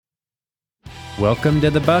Welcome to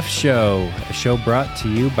The Buff Show, a show brought to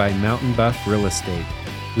you by Mountain Buff Real Estate.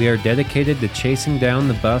 We are dedicated to chasing down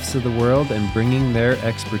the buffs of the world and bringing their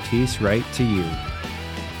expertise right to you.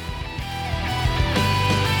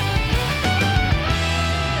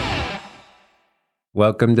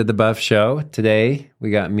 Welcome to The Buff Show. Today, we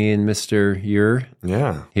got me and Mr. Ure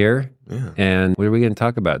here. Yeah. And what are we going to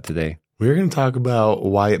talk about today? We're going to talk about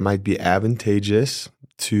why it might be advantageous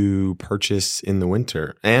to purchase in the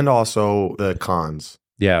winter and also the cons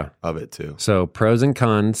of it too. So pros and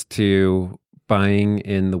cons to buying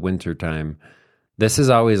in the winter time. This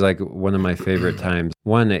is always like one of my favorite times.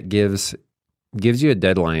 One, it gives you a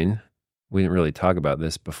deadline. We didn't really talk about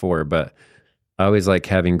this before, but I always like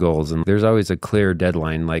having goals, and there's always a clear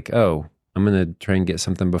deadline like, oh, I'm going to try and get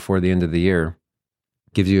something before the end of the year.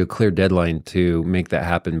 Gives you a clear deadline to make that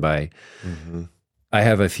happen by. Mm-hmm. I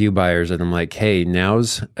have a few buyers and I'm like, hey,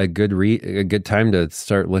 now's a good time to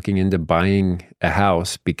start looking into buying a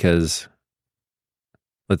house, because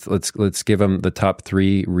let's give them the top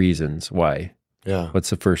 3 reasons why. Yeah. What's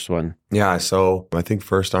the first one? Yeah. So I think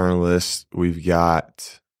first on our list, we've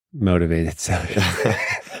got motivated sellers.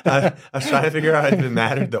 I was trying to figure out if it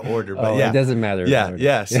mattered the order, but it doesn't matter.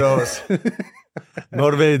 Yeah. So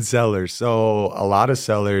motivated sellers. So a lot of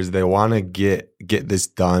sellers, they want to get this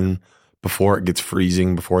done before it gets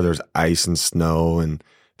freezing, before there's ice and snow, and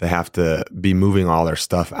they have to be moving all their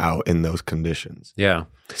stuff out in those conditions. Yeah.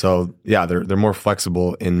 So yeah, they're more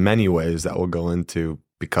flexible in many ways that we'll go into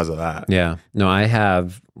because of that. Yeah. No, I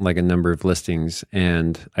have like a number of listings,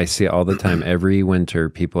 and I see it all the time. Every winter,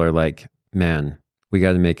 people are like, man, we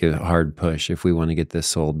got to make a hard push if we want to get this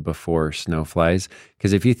sold before snow flies.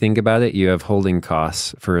 Because if you think about it, you have holding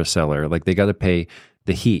costs for a seller. Like they got to pay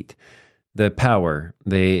the heat, the power.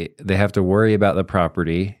 They have to worry about the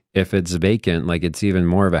property. If it's vacant, like it's even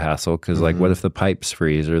more of a hassle, because like what if the pipes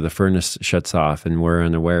freeze or the furnace shuts off and we're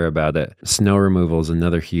unaware about it? Snow removal is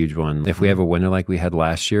another huge one. If we have a winter like we had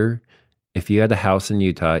last year, if you had a house in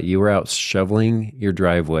Utah, you were out shoveling your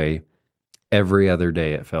driveway every other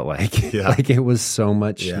day, it felt like. Yeah. Like it was so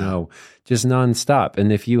much snow, just nonstop.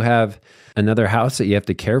 And if you have another house that you have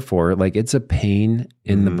to care for, like it's a pain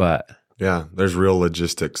in the butt. Yeah, there's real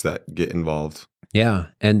logistics that get involved. Yeah.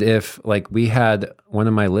 And if like we had one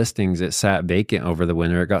of my listings, it sat vacant over the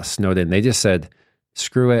winter, it got snowed in. They just said,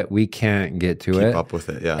 screw it, we can't get to it. Keep up with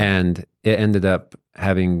it, yeah. And it ended up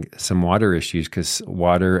having some water issues, because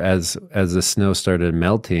water, as the snow started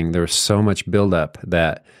melting, there was so much buildup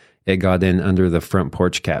that it got in under the front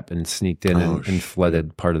porch cap and sneaked in and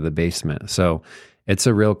flooded part of the basement. So it's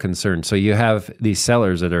a real concern. So you have these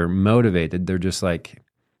sellers that are motivated. They're just like,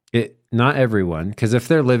 not everyone, because if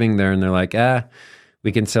they're living there and they're like,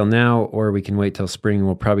 we can sell now or we can wait till spring,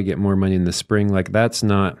 we'll probably get more money in the spring. Like that's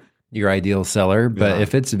not your ideal seller. But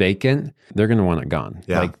if it's vacant, they're going to want it gone.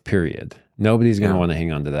 Yeah. Like period. Nobody's going to want to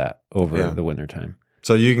hang on to that over the wintertime.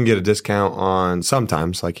 So you can get a discount on,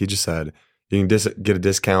 sometimes, like you just said, you can get a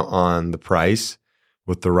discount on the price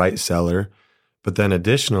with the right seller. But then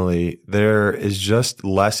additionally, there is just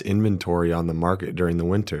less inventory on the market during the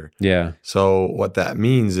winter. Yeah. So what that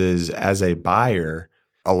means is, as a buyer,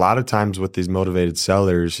 a lot of times with these motivated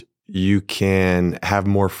sellers, you can have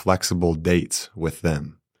more flexible dates with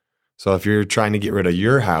them. So if you're trying to get rid of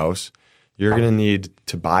your house, you're going to need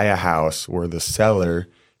to buy a house where the seller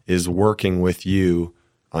is working with you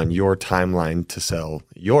on your timeline to sell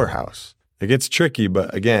your house. It gets tricky,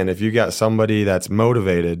 but again, if you got somebody that's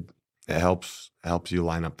motivated, it helps you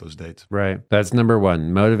line up those dates. Right. That's number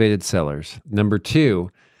 1, motivated sellers. Number 2,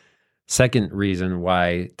 second reason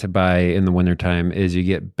why to buy in the wintertime is you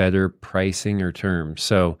get better pricing or terms.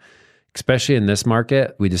 So especially in this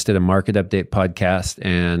market, we just did a market update podcast,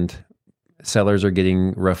 and sellers are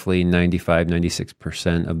getting roughly 95,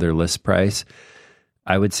 96% of their list price.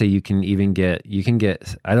 I would say you can get,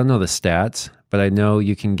 I don't know the stats, but I know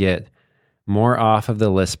you can get more off of the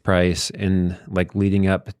list price in like leading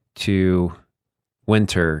up to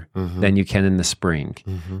winter than you can in the spring.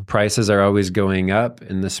 Prices are always going up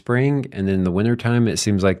in the spring, and in the wintertime, it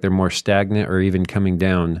seems like they're more stagnant or even coming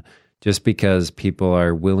down, just because people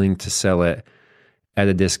are willing to sell it at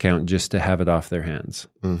a discount just to have it off their hands.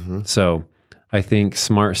 So I think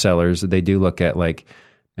smart sellers, they do look at like,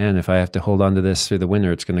 man, if I have to hold on to this through the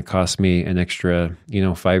winter, it's going to cost me an extra,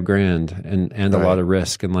 $5,000 and a lot of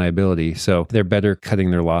risk and liability. So they're better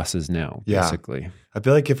cutting their losses now, basically. I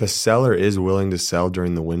feel like if a seller is willing to sell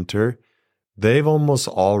during the winter, they've almost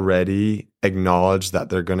already acknowledged that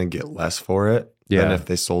they're going to get less for it than if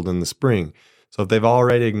they sold in the spring. So if they've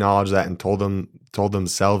already acknowledged that and told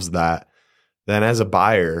themselves that, then as a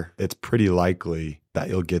buyer, it's pretty likely that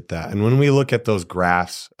you'll get that. And when we look at those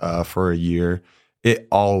graphs for a year, it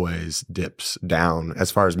always dips down.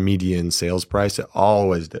 As far as median sales price, it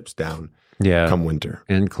always dips down come winter.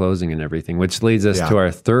 And closing and everything, which leads us to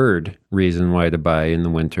our third reason why to buy in the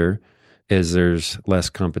winter is there's less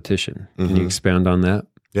competition. Can you expound on that?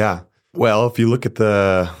 Yeah. Well, if you look at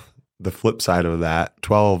the flip side of that,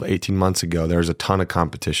 12, 18 months ago, there was a ton of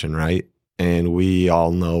competition, right? And we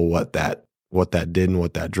all know what that did and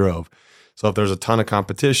what that drove. So if there's a ton of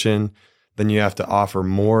competition, then you have to offer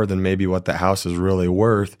more than maybe what the house is really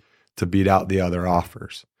worth to beat out the other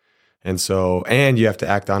offers. And you have to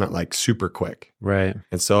act on it like super quick. Right.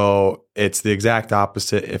 And so it's the exact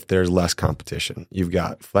opposite if there's less competition. You've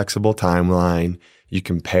got flexible timeline. You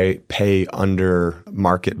can pay under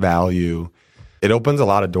market value. It opens a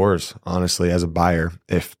lot of doors, honestly, as a buyer,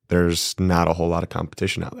 if there's not a whole lot of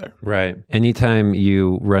competition out there. Right. Anytime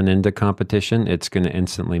you run into competition, it's going to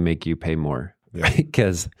instantly make you pay more. Right?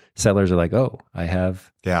 Because sellers are like, oh, I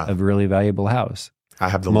have a really valuable house. I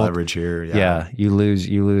have the leverage here. Yeah. You lose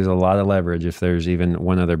a lot of leverage if there's even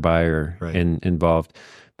one other buyer involved.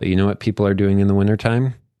 But you know what people are doing in the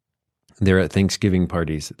wintertime? They're at Thanksgiving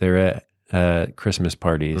parties. They're at Christmas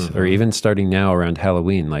parties, or even starting now around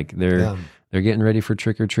Halloween. Like they're getting ready for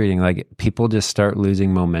trick-or-treating. Like people just start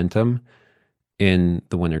losing momentum in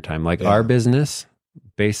the wintertime. Like our business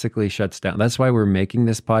basically shuts down. That's why we're making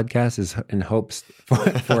this podcast, is in hopes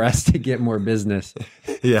for us to get more business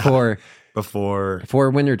for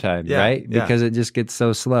wintertime, right? Because it just gets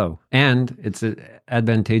so slow. And it's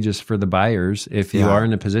advantageous for the buyers if you are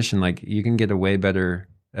in a position like you can get a way better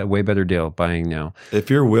deal buying now. If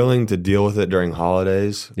you're willing to deal with it during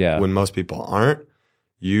holidays, when most people aren't,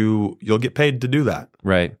 you'll get paid to do that.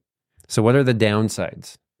 Right. So what are the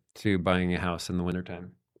downsides to buying a house in the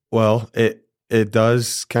wintertime? Well, it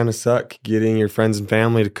does kind of suck getting your friends and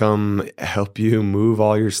family to come help you move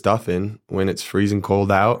all your stuff in when it's freezing cold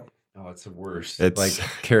out. Oh, it's the worst. It's like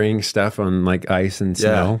carrying stuff on like ice and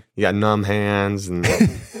snow. You got numb hands and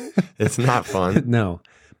it's not fun. No,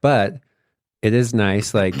 but it is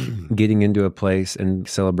nice, like getting into a place and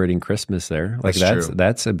celebrating Christmas there. Like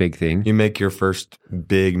that's a big thing. You make your first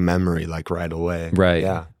big memory like right away. Right.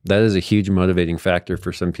 Yeah. That is a huge motivating factor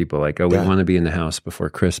for some people. Like, we want to be in the house before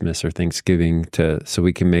Christmas or Thanksgiving so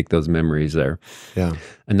we can make those memories there. Yeah.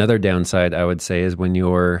 Another downside I would say is when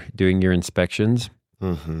you're doing your inspections,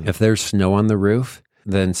 if there's snow on the roof,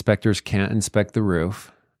 the inspectors can't inspect the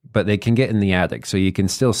roof, but they can get in the attic. So you can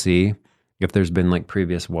still see if there's been like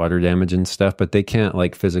previous water damage and stuff, but they can't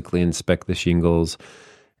like physically inspect the shingles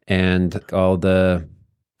and all the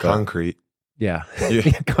concrete. Yeah.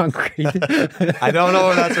 Concrete. I don't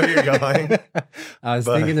know if that's where you're going. I was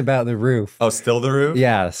thinking about the roof. Oh, still the roof?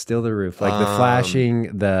 Yeah, still the roof. Like the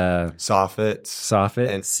flashing, the soffits.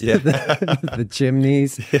 The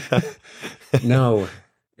chimneys. Yeah. No,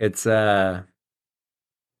 it's the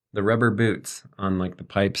rubber boots on like the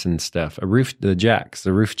pipes and stuff. The roof jacks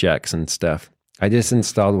and stuff. I just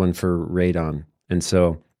installed one for radon. And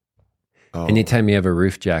so anytime you have a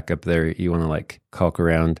roof jack up there, you want to like caulk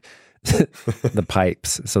around the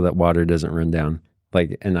pipes so that water doesn't run down,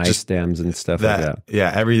 like and ice dams and stuff like that.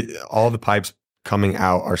 Yeah, all the pipes coming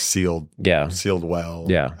out are sealed. Yeah, sealed well.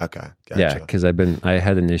 Yeah, okay, gotcha. Yeah, because I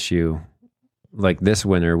had an issue like this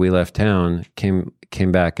winter. We left town, came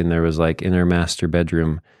back, and there was like in our master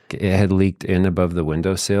bedroom, it had leaked in above the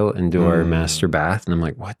windowsill into our master bath, and I'm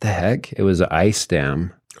like, what the heck? It was an ice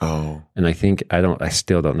dam. Oh, and I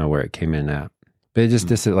still don't know where it came in at, but it just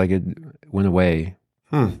it went away.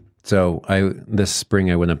 So this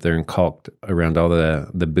spring I went up there and caulked around all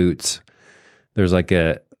the boots. There's like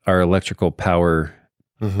our electrical power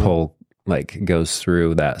pole like goes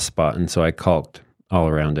through that spot, and so I caulked all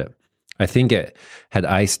around it. I think it had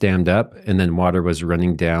ice dammed up, and then water was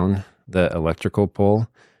running down the electrical pole,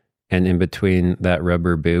 and in between that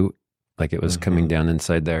rubber boot, like it was coming down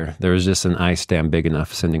inside there. There was just an ice dam big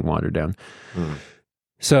enough sending water down.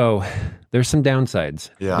 So there's some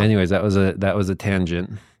downsides. Yeah. Anyways, that was a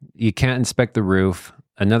tangent. You can't inspect the roof.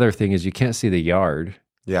 Another thing is you can't see the yard.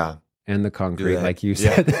 Yeah. And the concrete, like you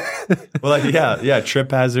said. Well,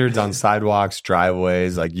 trip hazards on sidewalks,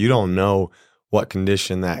 driveways. Like you don't know what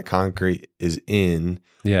condition that concrete is in.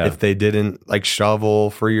 Yeah. If they didn't like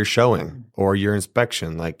shovel for your showing or your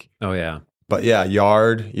inspection. Like, oh yeah. But yeah,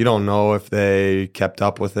 yard, you don't know if they kept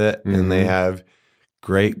up with it and they have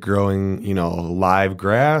great growing, live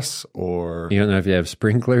grass, or you don't know if you have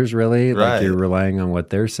sprinklers really, like you're relying on what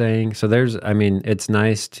they're saying. So it's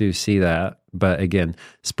nice to see that. But again,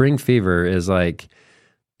 spring fever is like,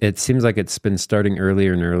 it seems like it's been starting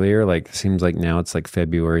earlier and earlier. Like, it seems like now it's like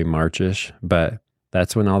February, March-ish, but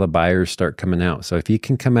that's when all the buyers start coming out. So if you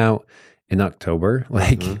can come out in October,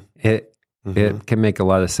 like it can make a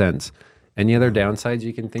lot of sense. Any other downsides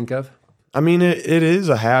you can think of? I mean, it is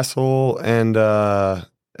a hassle and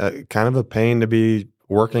kind of a pain to be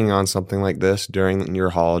working on something like this during your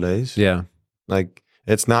holidays. Yeah. Like,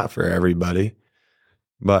 it's not for everybody.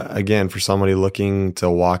 But again, for somebody looking to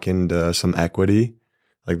walk into some equity,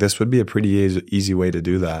 like this would be a pretty easy way to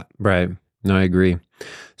do that. Right. No, I agree.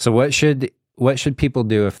 So what should people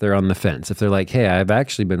do if they're on the fence? If they're like, hey, I've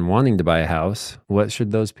actually been wanting to buy a house, what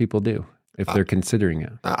should those people do if they're considering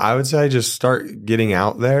it? I would say just start getting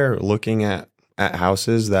out there, looking at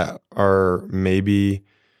houses that are maybe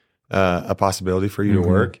a possibility for you to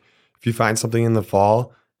work. If you find something in the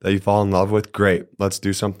fall that you fall in love with, great. Let's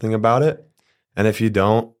do something about it. And if you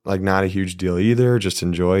don't, like, not a huge deal either. Just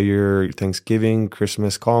enjoy your Thanksgiving,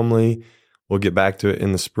 Christmas calmly. We'll get back to it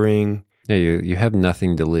in the spring. Yeah, you have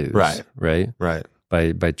nothing to lose. Right.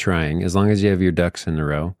 By trying, as long as you have your ducks in a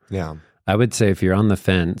row. Yeah. I would say if you're on the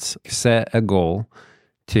fence, set a goal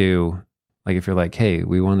to, like, if you're like, hey,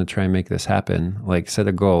 we want to try and make this happen, like, set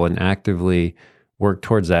a goal and actively work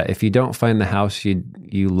towards that. If you don't find the house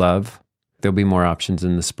you love, there'll be more options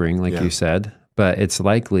in the spring, like you said. But it's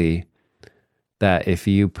likely that if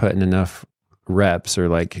you put in enough reps or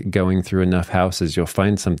like going through enough houses, you'll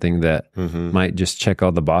find something that might just check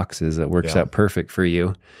all the boxes that works out perfect for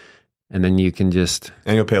you. And then you can just...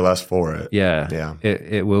 And you'll pay less for it. Yeah.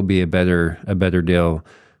 It will be a better deal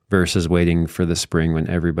versus waiting for the spring when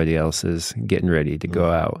everybody else is getting ready to go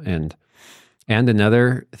out. And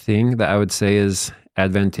another thing that I would say is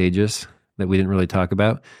advantageous that we didn't really talk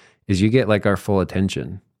about is you get like our full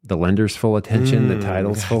attention. The lender's full attention, the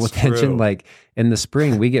title's full attention. True. Like in the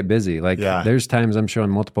spring, we get busy. Like there's times I'm showing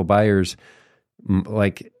multiple buyers.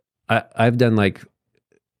 Like I've done like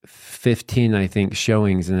 15, I think,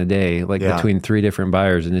 showings in a day, like between 3 different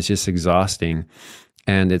buyers, and it's just exhausting.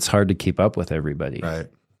 And it's hard to keep up with everybody. Right.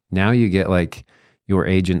 Now you get like your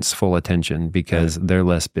agent's full attention because they're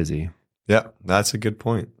less busy. Yeah, that's a good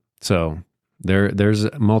point. So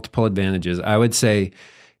there's multiple advantages. I would say,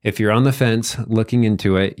 if you're on the fence looking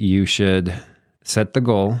into it, you should set the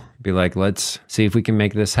goal, be like, let's see if we can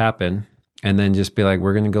make this happen. And then just be like,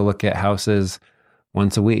 we're going to go look at houses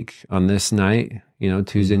once a week on this night,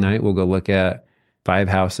 Tuesday night, we'll go look at 5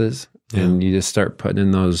 houses and you just start putting in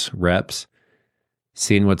those reps,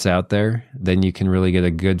 seeing what's out there. Then you can really get a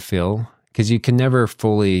good feel, because you can never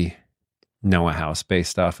fully know a house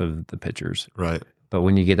based off of the pictures. Right. But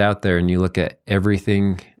when you get out there and you look at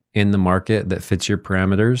everything in the market that fits your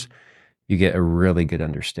parameters, you get a really good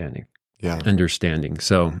understanding.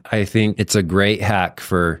 So I think it's a great hack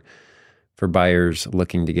for buyers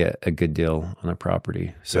looking to get a good deal on a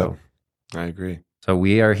property. So I agree. So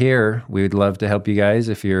we are here. We would love to help you guys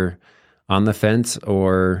if you're on the fence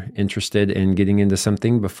or interested in getting into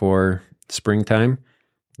something before springtime.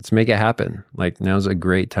 Let's make it happen. Like, now's a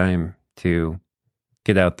great time to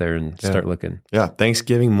get out there and start looking. Yeah.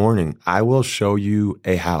 Thanksgiving morning, I will show you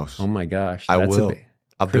a house. Oh my gosh. I will.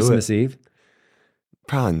 I'll Christmas do it. Eve?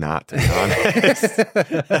 Probably not, to be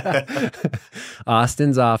honest.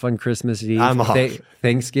 Austin's off on Christmas Eve. I'm off.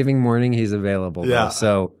 Thanksgiving morning, he's available. Yeah. Though.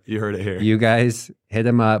 So you heard it here. You guys hit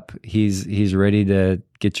him up. He's ready to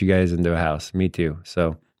get you guys into a house. Me too.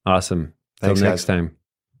 So awesome. Till next time.